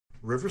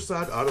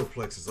Riverside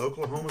Autoplex is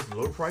Oklahoma's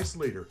low-price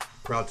leader,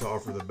 proud to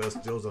offer the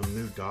best deals on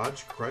new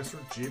Dodge, Chrysler,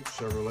 Jeep,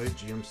 Chevrolet,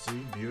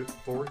 GMC, Buick,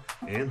 Ford,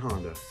 and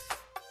Honda.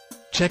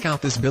 Check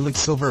out this billet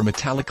silver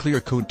metallic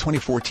clear coat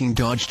 2014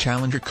 Dodge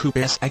Challenger Coupe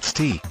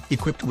SXT,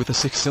 equipped with a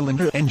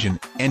 6-cylinder engine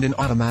and an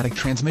automatic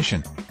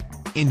transmission.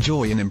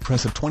 Enjoy an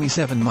impressive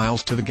 27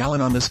 miles to the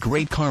gallon on this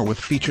great car with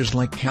features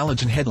like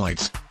halogen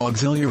headlights,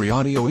 auxiliary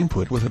audio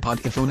input with a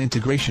pod-iPhone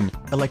integration,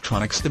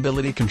 electronic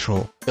stability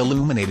control,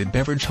 illuminated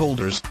beverage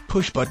holders,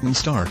 push-button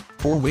start,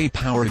 4-way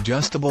power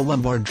adjustable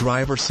lumbar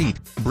driver seat,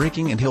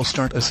 braking and hill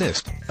start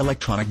assist,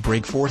 electronic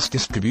brake force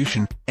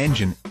distribution,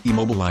 engine,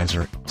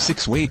 immobilizer,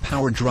 6-way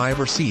power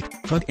driver seat,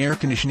 front air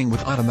conditioning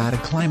with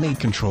automatic climate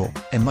control,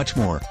 and much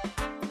more.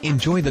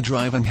 Enjoy the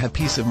drive and have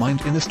peace of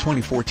mind in this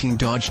 2014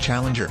 Dodge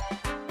Challenger.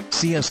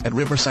 See us at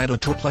Riverside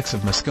Autoplex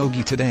of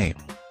Muskogee today.